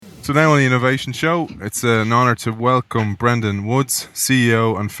So now on the Innovation Show, it's an honour to welcome Brendan Woods,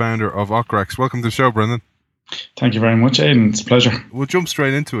 CEO and founder of Ocrex. Welcome to the show, Brendan. Thank you very much, Aidan. It's a pleasure. We'll jump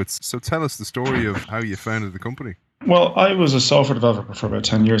straight into it. So tell us the story of how you founded the company. Well, I was a software developer for about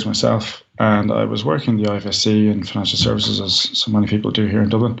 10 years myself, and I was working in the IFSC and financial services, as so many people do here in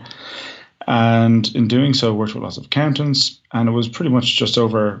Dublin. And in doing so, worked with lots of accountants, and it was pretty much just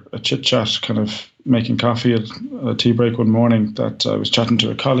over a chit-chat, kind of making coffee at a tea break one morning, that I was chatting to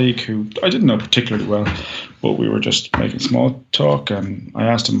a colleague who I didn't know particularly well, but we were just making small talk, and I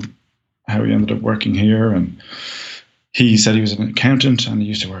asked him how he ended up working here, and he said he was an accountant and he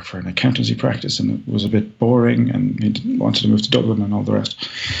used to work for an accountancy practice and it was a bit boring and he wanted to move to Dublin and all the rest.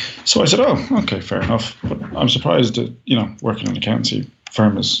 So I said, oh, okay, fair enough. But I'm surprised that, working in an accountancy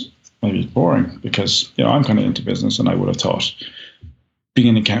firm is maybe boring because, I'm kind of into business and I would have thought being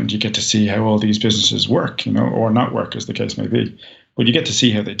an accountant, you get to see how all these businesses work, or not work as the case may be. But you get to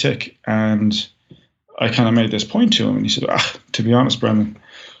see how they tick. And I kind of made this point to him and he said, to be honest, Brendan,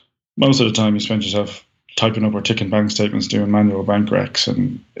 most of the time you spend yourself typing up or ticking bank statements, doing manual bank recs,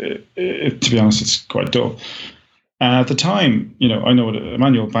 and to be honest, it's quite dull. At the time, I know what a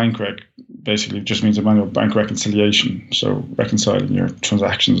manual bank rec basically just means a manual bank reconciliation, so reconciling your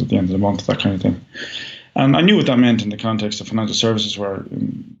transactions at the end of the month, that kind of thing. And I knew what that meant in the context of financial services where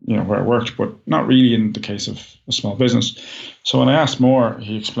I worked, but not really in the case of a small business. So when I asked more,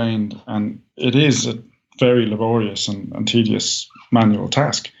 he explained, and it is a very laborious and tedious manual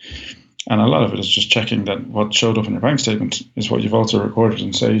task. And a lot of it is just checking that what showed up in your bank statement is what you've also recorded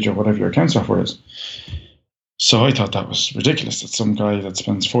in Sage or whatever your account software is. So I thought that was ridiculous, that some guy that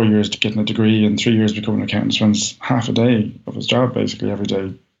spends 4 years getting a degree and 3 years becoming an accountant spends half a day of his job basically every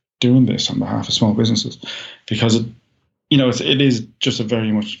day doing this on behalf of small businesses, because it is just a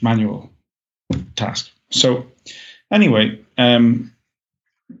very much manual task. So anyway,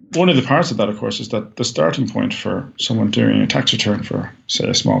 one of the parts of that, of course, is that the starting point for someone doing a tax return for, say,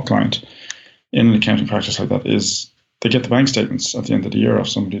 a small client in an accounting practice like that is they get the bank statements at the end of the year of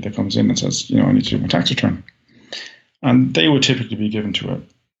somebody that comes in and says, I need to do my tax return. And they would typically be given to a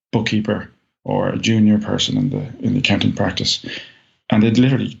bookkeeper or a junior person in the accounting practice. And they'd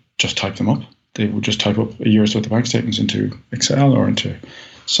literally just type them up. They would just type up a year's worth of bank statements into Excel or into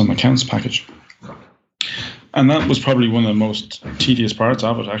some accounts package. And that was probably one of the most tedious parts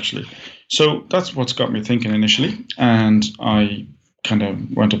of it, actually. So that's what's got me thinking initially. And I kind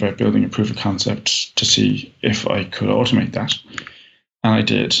of went about building a proof of concept to see if I could automate that. And I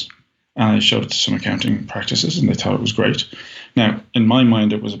did. And I showed it to some accounting practices and they thought it was great. Now, in my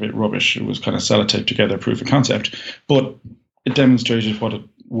mind, it was a bit rubbish. It was kind of sellotape together proof of concept. But it demonstrated what it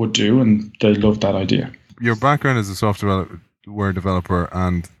would do and they loved that idea. Your background as a software developer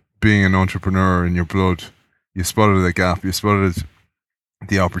and being an entrepreneur in your blood, you spotted the gap, you spotted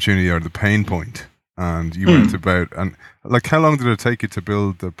the opportunity or the pain point, and you went about, and how long did it take you to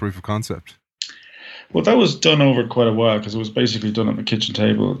build the proof of concept? Well, that was done over quite a while because it was basically done at my kitchen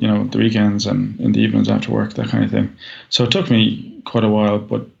table, the weekends and in the evenings after work, that kind of thing. So it took me quite a while,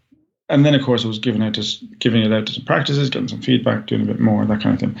 and then of course I was giving it out to some practices, getting some feedback, doing a bit more, that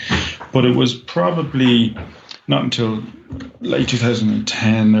kind of thing. But it was probably not until late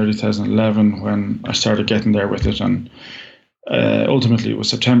 2010, early 2011 when I started getting there with it. And ultimately it was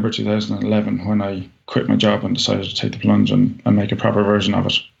September 2011 when I quit my job and decided to take the plunge and make a proper version of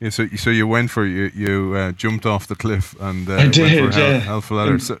it. Yeah, so you went for you jumped off the cliff and I did, went for helpful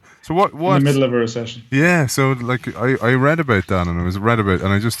leather. So what? In the middle of a recession. Yeah, so I read about that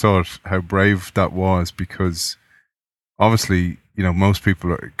and I just thought how brave that was, because obviously most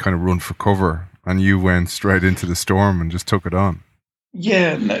people kind of run for cover. And you went straight into the storm and just took it on.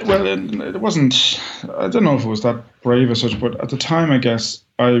 Yeah, well, it wasn't, I don't know if it was that brave as such, but at the time, I guess,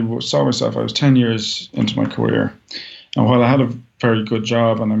 I saw myself, I was 10 years into my career. And while I had a very good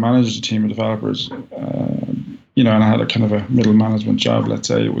job and I managed a team of developers, and I had a kind of a middle management job, let's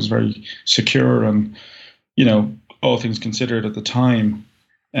say, it was very secure and, all things considered at the time,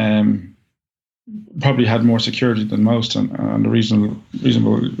 probably had more security than most and a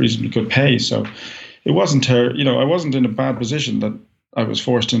reasonably good pay. So it wasn't I wasn't in a bad position that I was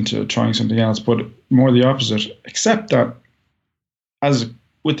forced into trying something else, but more the opposite, except that as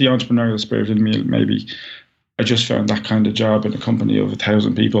with the entrepreneurial spirit in me, maybe I just found that kind of job in a company of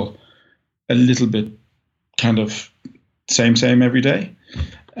 1,000 people a little bit kind of same every day.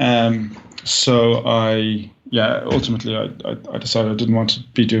 So ultimately I decided I didn't want to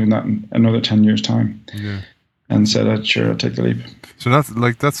be doing that in another 10 years time. Yeah. And said, I'd take the leap. So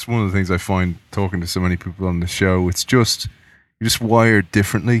that's one of the things I find talking to so many people on the show. It's just, you're just wired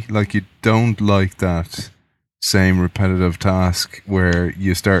differently. Like, you don't like that same repetitive task where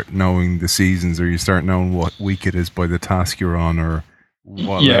you start knowing the seasons, or you start knowing what week it is by the task you're on, or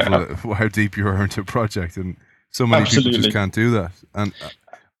what Yeah, level, how deep you are into a project. And so many people just absolutely. can't do that. And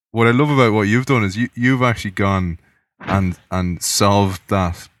what I love about what you've done is you've actually gone and solved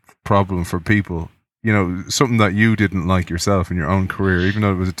that problem for people. You know, something that you didn't like yourself in your own career, even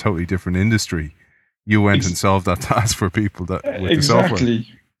though it was a totally different industry, you went and Ex- solved that task for people that with the software. exactly.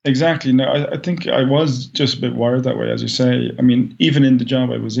 Exactly. No, I think I was just a bit wired that way, as you say. I mean, even in the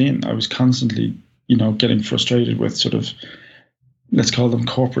job I was in, I was constantly, getting frustrated with sort of, let's call them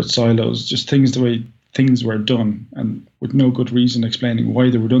corporate silos, just things the way things were done, and with no good reason explaining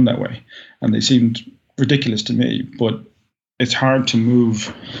why they were done that way. And they seemed ridiculous to me, but it's hard to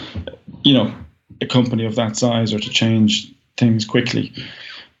move, you know, a company of that size or to change things quickly.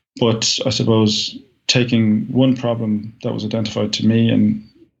 But I suppose taking one problem that was identified to me, and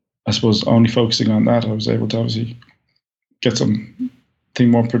I suppose only focusing on that, I was able to obviously get something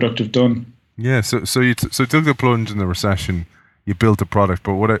more productive done. Yeah, so so you took the plunge in the recession, you built a product.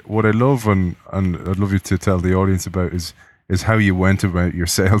 But what I love, and I'd love you to tell the audience about, is how you went about your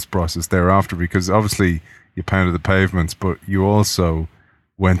sales process thereafter, because obviously you pounded the pavements, but you also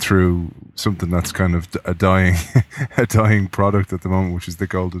went through something that's kind of a dying a dying product at the moment, which is the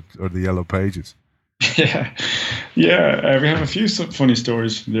gold or the yellow pages. Yeah, yeah. We have a few funny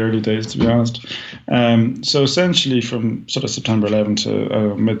stories from the early days, to be honest. So essentially, from sort of September 11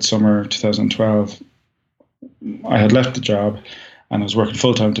 to midsummer 2012, I had left the job and I was working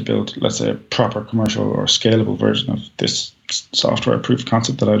full time to build, let's say, a proper commercial or scalable version of this software proof of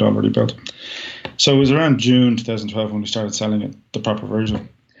concept that I'd already built. So it was around June 2012 when we started selling it, the proper version.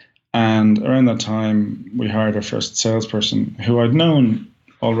 And around that time, we hired our first salesperson who I'd known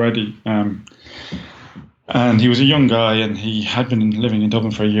already. And he was a young guy, and he had been living in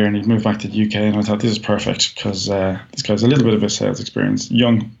Dublin for a year, and he'd moved back to the UK. And I thought, this is perfect because this guy's a little bit of a sales experience,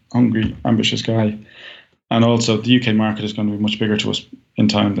 young, hungry, ambitious guy. And also, the UK market is going to be much bigger to us in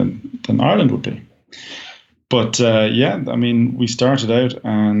time than Ireland would be. But yeah, I mean, we started out,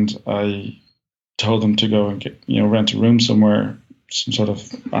 and I told him to go and get, rent a room somewhere, some sort of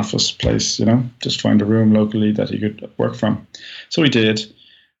office place, just find a room locally that he could work from. So he did.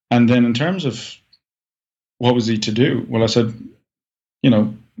 And then in terms of what was he to do? Well, I said, you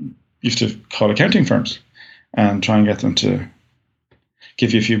have to call accounting firms and try and get them to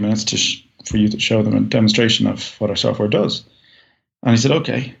give you a few minutes for you to show them a demonstration of what our software does. And he said,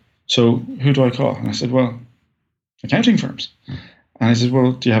 okay, so who do I call? And I said, well, accounting firms. And he said,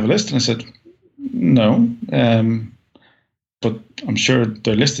 well, do you have a list? And I said, no, but I'm sure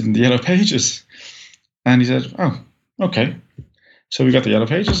they're listed in the yellow pages. And he said, oh, okay. So we got the yellow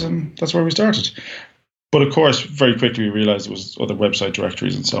pages, and that's where we started. But of course, very quickly we realized there was other website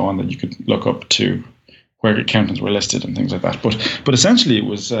directories and so on that you could look up to where accountants were listed and things like that. But essentially it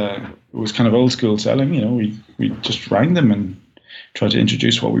was kind of old school selling. We just rang them and tried to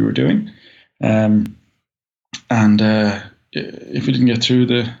introduce what we were doing. And if we didn't get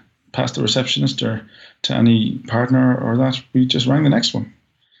through past the receptionist or to any partner or that, we just rang the next one.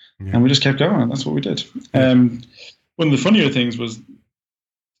 Yeah. And we just kept going, and that's what we did. One of the funnier things was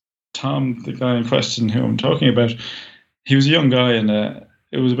Tom, the guy in question who I'm talking about, he was a young guy, and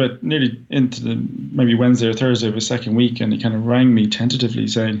it was about nearly into maybe Wednesday or Thursday of his second week, and he kind of rang me tentatively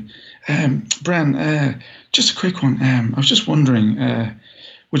saying, Bren, just a quick one. I was just wondering,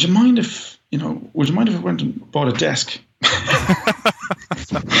 would you mind if I went and bought a desk?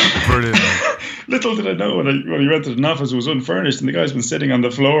 Brilliant. Little did I know when he rented an office, it was unfurnished, and the guy's been sitting on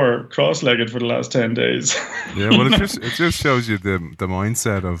the floor cross-legged for the last 10 days. Yeah, well, it just shows you the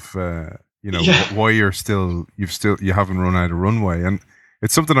mindset of why you haven't run out of runway. And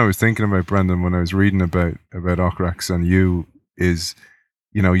it's something I was thinking about, Brendan, when I was reading about Ocrex and you, is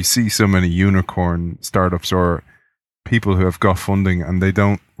you see so many unicorn startups or people who have got funding and they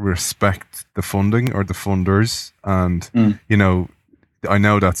don't respect the funding or the funders. And I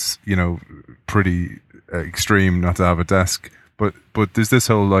know that's pretty extreme not to have a desk, but there's this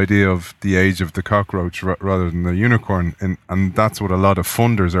whole idea of the age of the cockroach rather than the unicorn, and that's what a lot of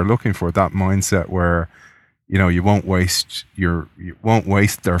funders are looking for, that mindset where you won't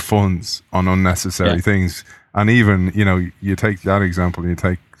waste their funds on unnecessary things. And even you take that example and you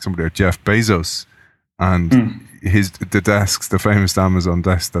take somebody like Jeff Bezos and the desks, the famous Amazon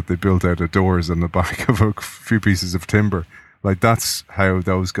desk that they built out of doors on the back of a few pieces of timber. Like, that's how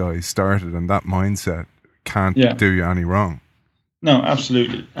those guys started, and that mindset can't do you any wrong. No,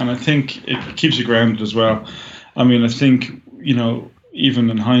 absolutely. And I think it keeps you grounded as well. I mean, I think,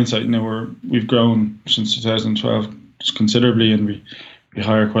 even in hindsight, we've grown since 2012 considerably, and we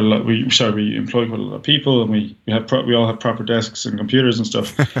hire quite a lot. We employ quite a lot of people, and we all have proper desks and computers and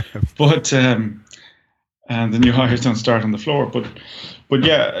stuff. But and the new hires don't start on the floor. But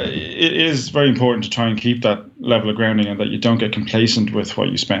yeah, it is very important to try and keep that level of grounding, and that you don't get complacent with what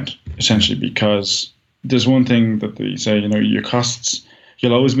you spend, essentially, because there's one thing that they say, your costs,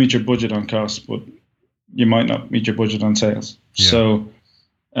 you'll always meet your budget on costs, but you might not meet your budget on sales. Yeah. So,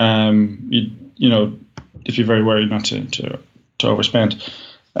 if you're very wary not to overspend.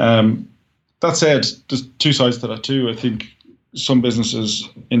 That said, there's two sides to that too. I think some businesses,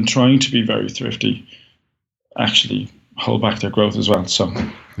 in trying to be very thrifty, actually hold back their growth as well. So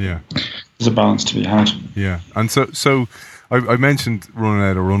yeah, there's a balance to be had. Yeah, and so I mentioned running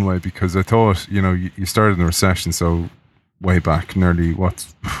out of runway because I thought, you started in the recession, so way back,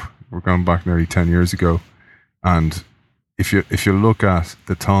 we're going back nearly 10 years ago, and if you look at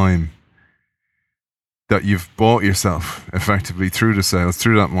the time that you've bought yourself effectively through the sales,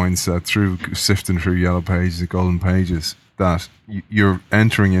 through that mindset, through sifting through yellow pages and golden pages, that you're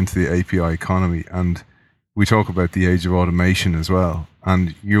entering into the API economy. And we talk about the age of automation as well.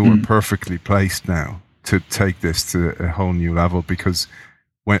 And you are perfectly placed now to take this to a whole new level, because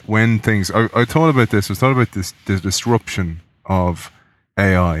when things, I thought about this, the disruption of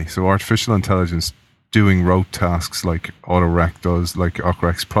AI. So artificial intelligence doing rote tasks like AutoRec does, like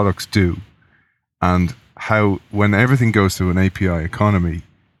Ocrex products do. And how, when everything goes to an API economy,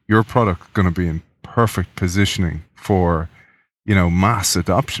 your product going to be in perfect positioning for, mass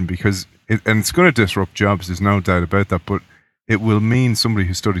adoption, because it's going to disrupt jobs. There's no doubt about that. But it will mean somebody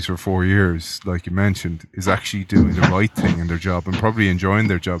who studies for 4 years, like you mentioned, is actually doing the right thing in their job and probably enjoying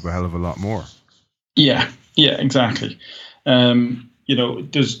their job a hell of a lot more. Yeah, exactly.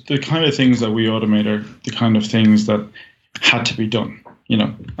 There's the kind of things that we automate are the kind of things that had to be done,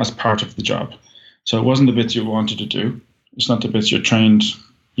 as part of the job. So it wasn't the bits you wanted to do. It's not the bits you're trained,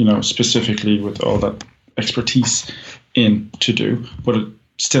 specifically with all that expertise in to do, but it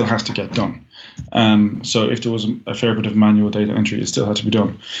still has to get done. So if there was a fair bit of manual data entry, it still had to be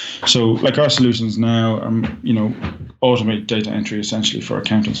done. So like our solutions now, automate data entry essentially for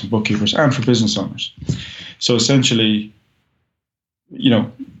accountants and bookkeepers and for business owners. So essentially,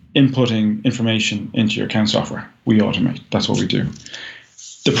 inputting information into your account software, we automate. That's what we do.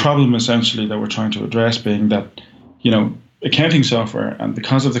 The problem essentially that we're trying to address being that, accounting software, and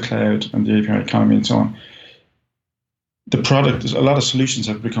because of the cloud and the API economy and so on, the product, a lot of solutions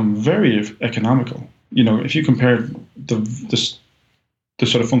have become very economical. If you compare the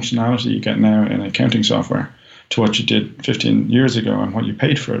sort of functionality you get now in accounting software to what you did 15 years ago and what you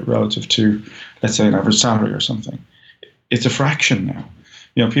paid for it relative to, let's say, an average salary or something, it's a fraction now.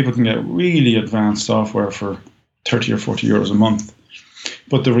 People can get really advanced software for 30 or 40 euros a month.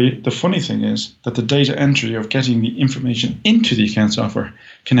 But the funny thing is that the data entry of getting the information into the account software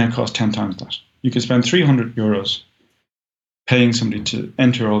can now cost 10 times that. You can spend 300 euros paying somebody to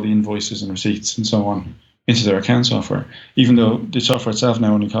enter all the invoices and receipts and so on into their account software, even though the software itself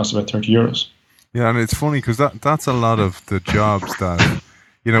now only costs about 30 euros. Yeah, and it's funny because that's a lot of the jobs that,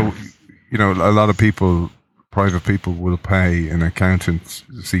 a lot of people, private people will pay an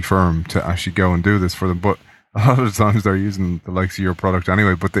accountancy firm to actually go and do this for them. But a lot of the times they're using the likes of your product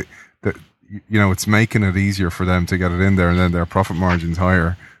anyway, but it's making it easier for them to get it in there, and then their profit margin's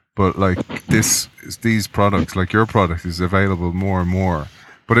higher. But like these products, like your product, is available more and more.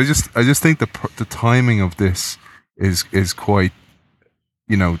 But I just think the timing of this is quite,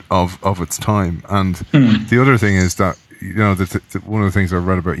 of its time. And the other thing is that, one of the things I've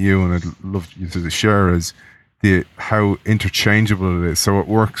read about you, and I'd love you to share, is how interchangeable it is. So it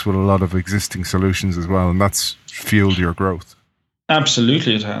works with a lot of existing solutions as well, and that's fueled your growth.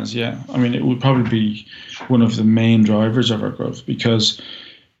 Absolutely, it has. Yeah, I mean, it would probably be one of the main drivers of our growth, because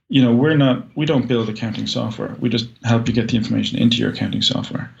we don't build accounting software. We just help you get the information into your accounting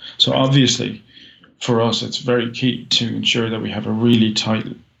software. So obviously, for us, it's very key to ensure that we have a really tight,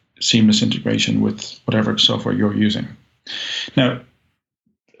 seamless integration with whatever software you're using. Now,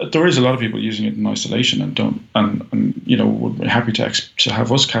 there is a lot of people using it in isolation would be happy to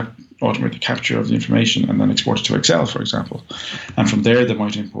have us automate the capture of the information and then export it to Excel, for example. And from there, they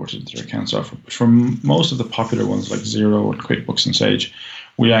might import it into their account software. But for most of the popular ones like Xero and QuickBooks and Sage,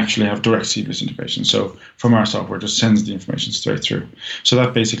 we actually have direct seamless integration. So from our software, it just sends the information straight through. So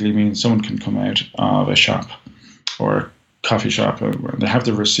that basically means someone can come out of a shop or a coffee shop, they have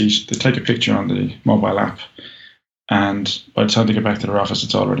the receipt, they take a picture on the mobile app, and by the time they get back to their office,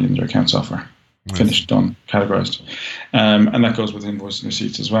 it's already in their account software. Nice. Finished, done, categorized. And that goes with invoice and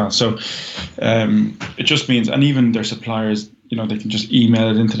receipts as well. So it just means, and even their suppliers, they can just email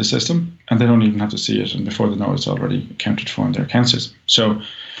it into the system, and they don't even have to see it, and before they know it, it's already accounted for in their account system. So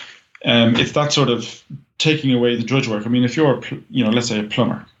it's that sort of taking away the drudge work. I mean, if you're, let's say a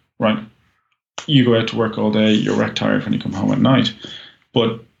plumber, right? You go out to work all day, you're wrecked tired when you come home at night.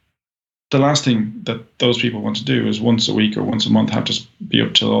 But the last thing that those people want to do is once a week or once a month have to be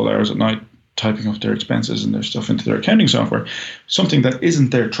up till all hours at night typing up their expenses and their stuff into their accounting software, something that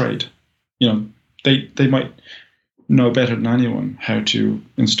isn't their trade. They might know better than anyone how to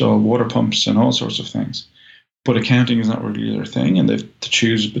install water pumps and all sorts of things. But accounting is not really their thing, and they have to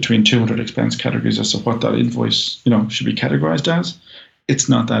choose between 200 expense categories as to what that invoice, should be categorized as. It's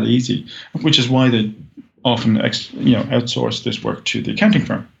not that easy, which is why they often, outsource this work to the accounting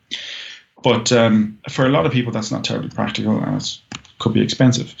firm. But for a lot of people, that's not terribly practical, and it could be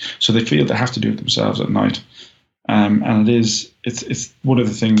expensive. So they feel they have to do it themselves at night, and it's one of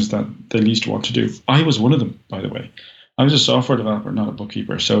the things that they least want to do. I was one of them, by the way. I was a software developer, not a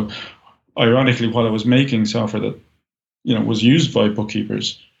bookkeeper. So ironically, while I was making software that was used by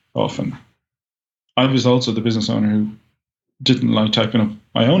bookkeepers often, I was also the business owner who didn't like typing up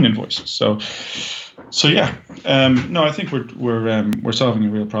my own invoices. So yeah, no, I think we're solving a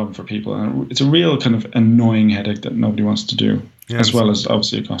real problem for people, and it's a real kind of annoying headache that nobody wants to do, as well as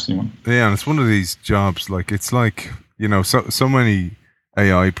obviously a costly one. Yeah, and it's one of these jobs. Like it's like so many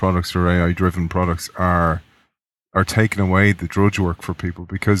AI products or AI driven products are taking away the drudge work for people,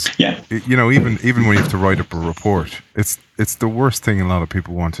 because even when you have to write up a report, it's the worst thing a lot of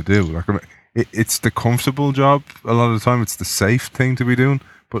people want to do. Like it's the comfortable job a lot of the time. It's the safe thing to be doing.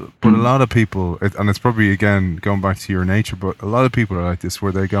 But a lot of people, and it's probably again going back to your nature, but a lot of people are like this,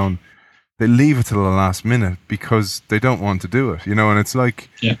 where they leave it till the last minute because they don't want to do it, and it's like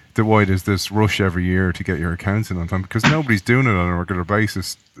why there's this rush every year to get your accounts in on time, because nobody's doing it on a regular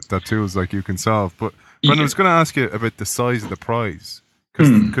basis that tools like you can solve. But I was going to ask you about the size of the prize,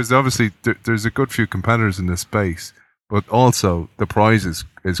 because obviously there's a good few competitors in this space, but also the prize is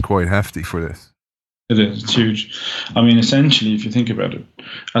quite hefty for this. It is. It's huge. I mean, essentially, if you think about it,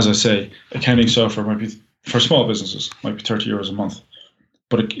 as I say, accounting software might be, for small businesses, might be €30 a month.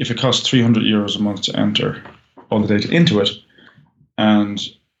 But if it costs €300 a month to enter all the data into it, and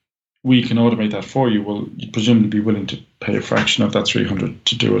we can automate that for you, well, you'd presumably be willing to pay a fraction of that 300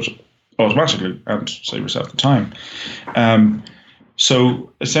 to do it automatically and save yourself the time.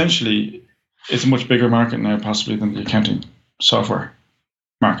 So essentially, it's a much bigger market now, possibly, than the accounting software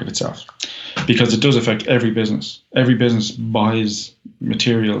market itself, because it does affect every business. Every business buys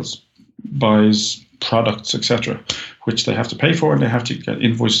materials, buys products, etc., which they have to pay for, and they have to get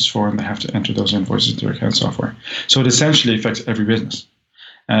invoices for, and they have to enter those invoices into their account software. So it essentially affects every business.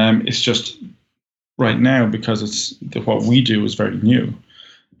 It's just right now, because what we do is very new,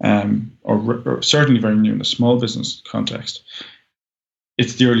 or certainly very new in the small business context.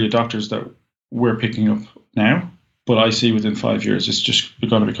 It's the early adopters that we're picking up now. But I see within 5 years, it's just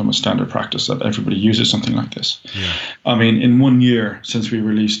going to become a standard practice that everybody uses something like this. Yeah. I mean, in 1 year since we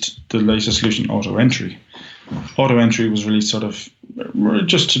released the latest solution, AutoEntry was released sort of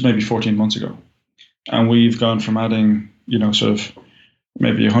just maybe 14 months ago. And we've gone from adding, sort of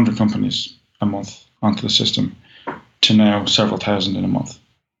maybe 100 companies a month onto the system to now several thousand in a month.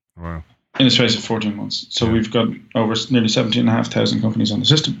 Wow. In the space of 14 months. So we've got over nearly 17,500 companies on the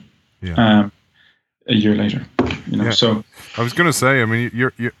system. Yeah. A year later, So I was going to say, I mean,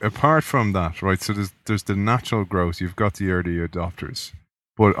 you're apart from that, right? So there's the natural growth. You've got the early adopters,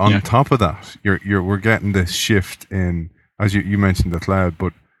 but on top of that, we're getting this shift in, as you mentioned, the cloud,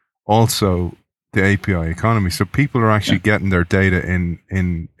 but also the API economy. So people are actually getting their data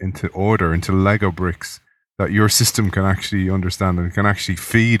into Lego bricks that your system can actually understand and can actually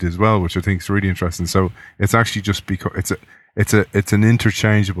feed as well, which I think is really interesting. So it's actually just because it's an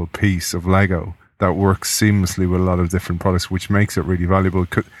interchangeable piece of Lego that works seamlessly with a lot of different products, which makes it really valuable.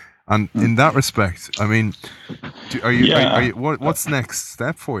 And in that respect, I mean, what's next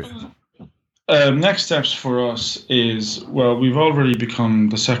step for you? Next steps for us is, well, we've already become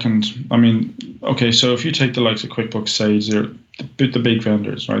the second. I mean, okay, so if you take the likes of QuickBooks, Sage, they're the big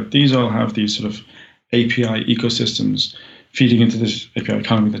vendors, right? These all have these sort of API ecosystems feeding into this API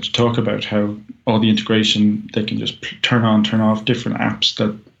economy that you talk about, how all the integration, they can just turn on, turn off different apps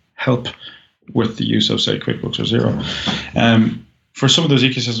that help with the use of, say, QuickBooks or Xero. For some of those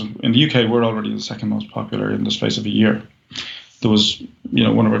ecosystems, in the UK, we're already the second most popular in the space of a year. There was,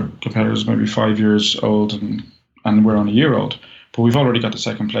 one of our competitors maybe 5 years old, and we're on a year old, but we've already got to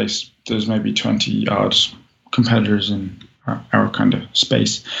second place. There's maybe 20 odd competitors in our kind of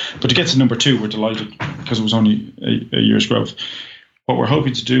space. But to get to number 2, we're delighted, because it was only a year's growth. What we're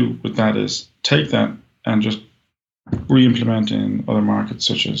hoping to do with that is take that and just re-implement in other markets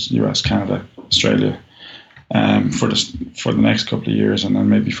such as US, Canada, Australia, for the next couple of years, and then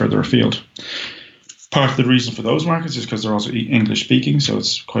maybe further afield. Part of the reason for those markets is because they're also English speaking, so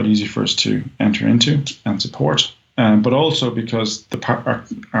it's quite easy for us to enter into and support. But also because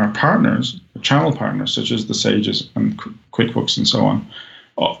our partners, channel partners such as the Sages and QuickBooks and so on,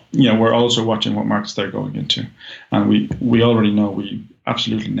 we're also watching what markets they're going into, and we already know we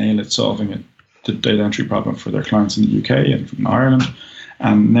absolutely nail it solving it, the data entry problem for their clients in the UK and from Ireland.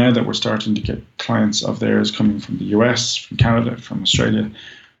 And now that we're starting to get clients of theirs coming from the US, from Canada, from Australia,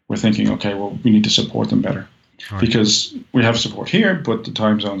 we're thinking, okay, well, we need to support them better. Right. Because we have support here, but the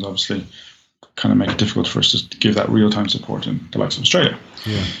time zones obviously kind of make it difficult for us to give that real-time support in the likes of Australia.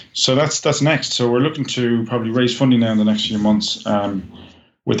 Yeah. So that's next. So we're looking to probably raise funding now in the next few months.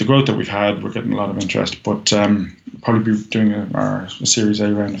 With the growth that we've had, we're getting a lot of interest, but probably be doing a Series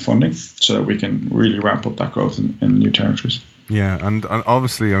A round of funding so that we can really ramp up that growth in new territories. Yeah, and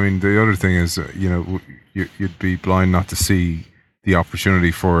obviously, I mean, the other thing is, you'd be blind not to see the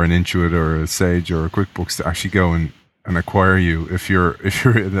opportunity for an Intuit or a Sage or a QuickBooks to actually go and acquire you if you're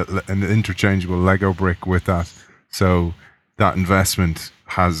an interchangeable Lego brick with that. So that investment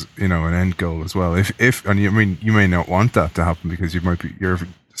has an end goal as well. If and you may not want that to happen because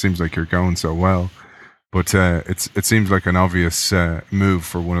seems like you're going so well, but it seems like an obvious move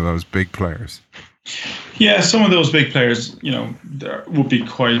for one of those big players. Yeah, some of those big players, would be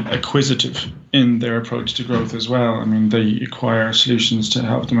quite acquisitive in their approach to growth as well. I mean, they acquire solutions to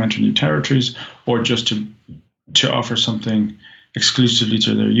help them enter new territories, or just to offer something exclusively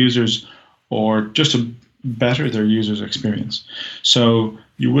to their users, or just to better their users' experience. So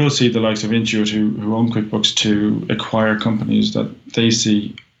you will see the likes of Intuit who own QuickBooks to acquire companies that they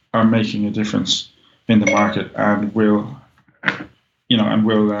see are making a difference in the market and will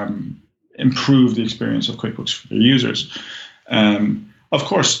improve the experience of QuickBooks for their users. Of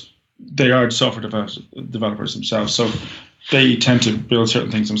course, they are software developers themselves, so they tend to build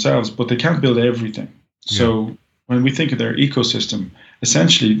certain things themselves, but they can't build everything. Yeah. So when we think of their ecosystem,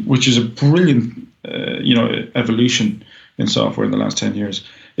 essentially, which is a brilliant evolution in software in the last 10 years,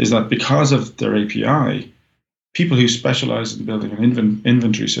 is that because of their API, people who specialize in building an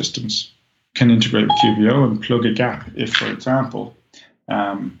inventory systems can integrate with QBO and plug a gap. If, for example,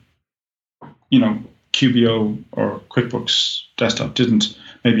 QBO or QuickBooks Desktop didn't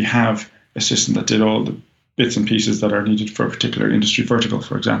maybe have a system that did all the bits and pieces that are needed for a particular industry vertical,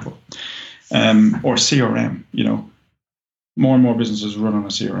 for example, or CRM. More and more businesses run on a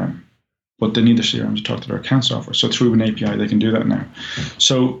CRM, but they need the CRM to talk to their account software. So through an API, they can do that now.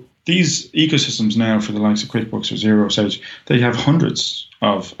 So these ecosystems now, for the likes of QuickBooks or Xero, Sage, they have hundreds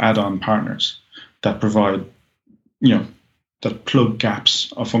of add-on partners that provide, that plug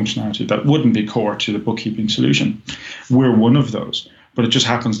gaps of functionality that wouldn't be core to the bookkeeping solution. We're one of those, but it just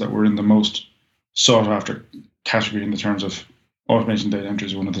happens that we're in the most sought-after category in the terms of automation data entry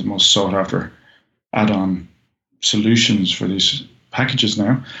is one of the most sought-after add-on solutions for these packages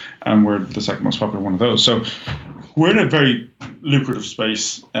now, and we're the second most popular one of those. So we're in a very lucrative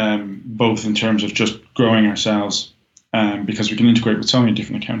space, both in terms of just growing ourselves, because we can integrate with so many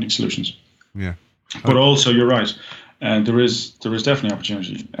different accounting solutions. Yeah, but also you're right. There is definitely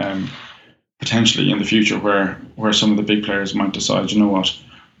opportunity, potentially in the future, where some of the big players might decide,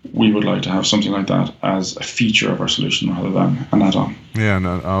 we would like to have something like that as a feature of our solution rather than an add-on. Yeah, and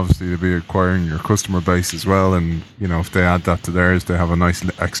obviously they'll be acquiring your customer base as well, and if they add that to theirs, they have a nice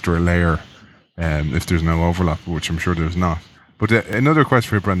extra layer, if there's no overlap, which I'm sure there's not. But another question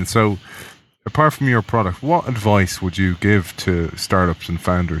for you, Brendan. So, apart from your product, what advice would you give to startups and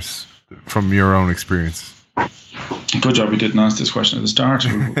founders from your own experience? Good job we didn't ask this question at the start.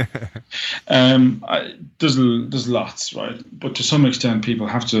 There's lots, right? But to some extent, people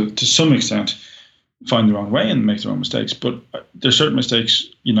have to some extent, find their own way and make their own mistakes. But there's certain mistakes,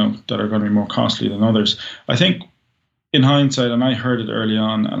 that are going to be more costly than others. I think in hindsight, and I heard it early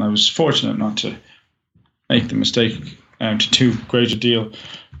on, and I was fortunate not to make the mistake to too great a deal,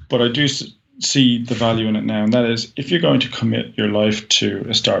 but I do see the value in it now. And that is, if you're going to commit your life to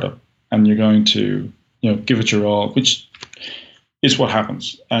a startup and you're going to give it your all, which is what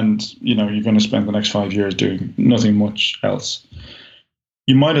happens. And, you're going to spend the next 5 years doing nothing much else.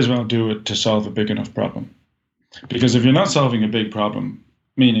 You might as well do it to solve a big enough problem. Because if you're not solving a big problem,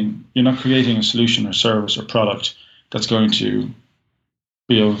 meaning you're not creating a solution or service or product that's going to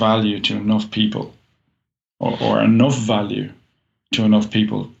be of value to enough people, or enough value to enough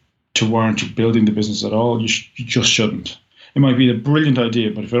people to warrant you building the business at all, you just shouldn't. It might be a brilliant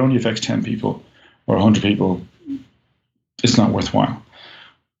idea, but if it only affects 10 people, or 100 people, it's not worthwhile.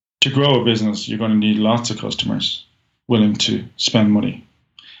 To grow a business, you're going to need lots of customers, willing to spend money.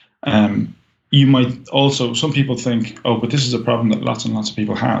 You might also, some people think, oh, but this is a problem that lots and lots of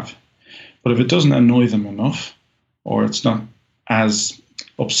people have. But if it doesn't annoy them enough, or it's not as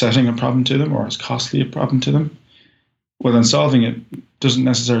upsetting a problem to them or as costly a problem to them, well, then solving it doesn't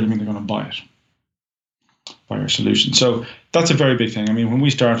necessarily mean they're going to buy it, buy our solution. So that's a very big thing. I mean, when we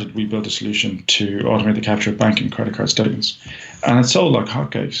started, we built a solution to automate the capture of bank and credit card statements. And it sold like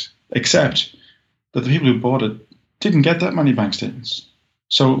hotcakes, except that the people who bought it didn't get that many bank statements.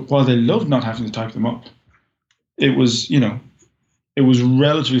 So while they loved not having to type them up, it was, it was a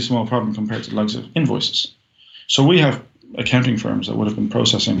relatively small problem compared to the likes of invoices. So we have accounting firms that would have been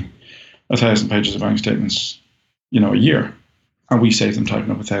processing 1,000 pages of bank statements, a year, and we save them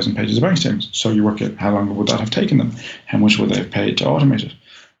typing up 1,000 pages of bank statements. So you work out how long would that have taken them? How much would they have paid to automate it?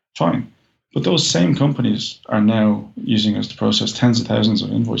 Fine. But those same companies are now using us to process tens of thousands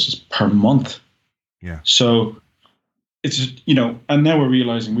of invoices per month. Yeah. So it's, and now we're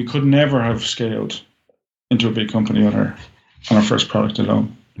realizing we could never have scaled into a big company on our first product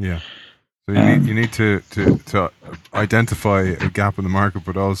alone. Yeah. So you need to identify a gap in the market,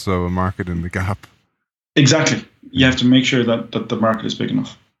 but also a market in the gap. Exactly. You have to make sure that the market is big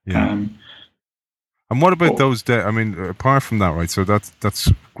enough. Yeah. And what about those days? I mean, apart from that, right? So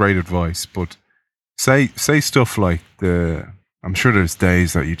that's great advice. But say stuff like I'm sure there's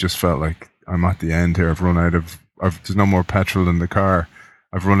days that you just felt like I'm at the end here. I've run out of. There's no more petrol in the car.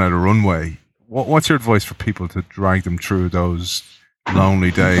 I've run out of runway. What's your advice for people to drag them through those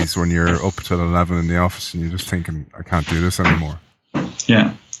lonely days when you're up till 11 in the office and you're just thinking, I can't do this anymore?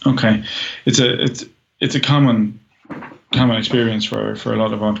 Yeah. Okay. It's a common experience for a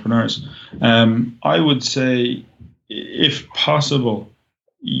lot of entrepreneurs. I would say, if possible,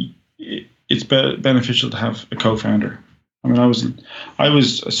 it's beneficial to have a co-founder. I mean, I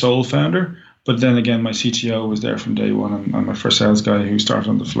was a sole founder, but then again, my CTO was there from day one, and my first sales guy who started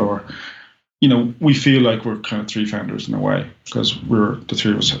on the floor. We feel like we're kind of three founders in a way, because the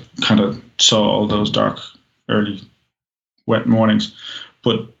three of us kind of saw all those dark, early, wet mornings.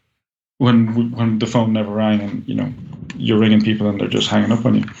 But when the phone never rang, and you're ringing people and they're just hanging up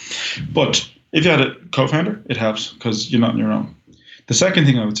on you. But if you had a co-founder, it helps because you're not on your own. The second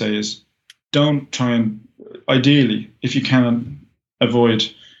thing I would say is, don't try and, ideally, if you can, avoid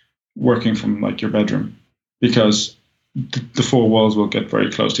working from like your bedroom, because the four walls will get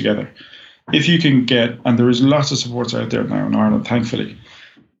very close together. If you can get, and there is lots of supports out there now in Ireland, thankfully,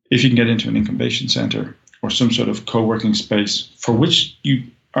 if you can get into an incubation centre or some sort of co-working space for which you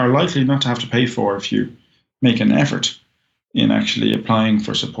are likely not to have to pay for if you make an effort in actually applying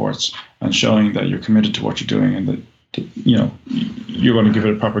for supports and showing that you're committed to what you're doing and that you're going to give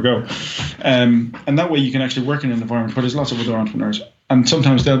it a proper go. And that way you can actually work in an environment where there's lots of other entrepreneurs. And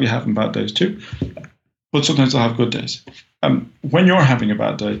sometimes they'll be having bad days too, but sometimes they'll have good days. When you're having a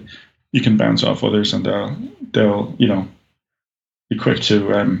bad day, you can bounce off others and they'll be quick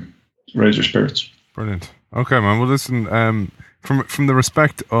to raise your spirits. Brilliant. Okay, man. Well, listen, from the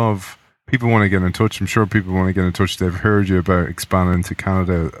respect of people want to get in touch, I'm sure people want to get in touch. They've heard you about expanding to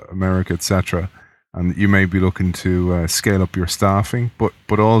Canada, America, etc., and you may be looking to scale up your staffing,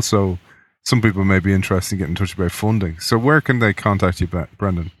 but also some people may be interested in getting in touch about funding. So where can they contact you,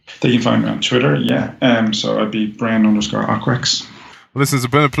 Brendan? They can find me on Twitter, yeah. So I'd be Brian_Ocrex. Well, listen, it's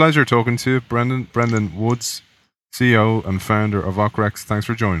been a pleasure talking to you, Brendan. Brendan Woods, CEO and founder of Ocrex. Thanks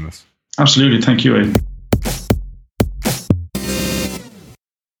for joining us. Absolutely. Thank you, Aidan.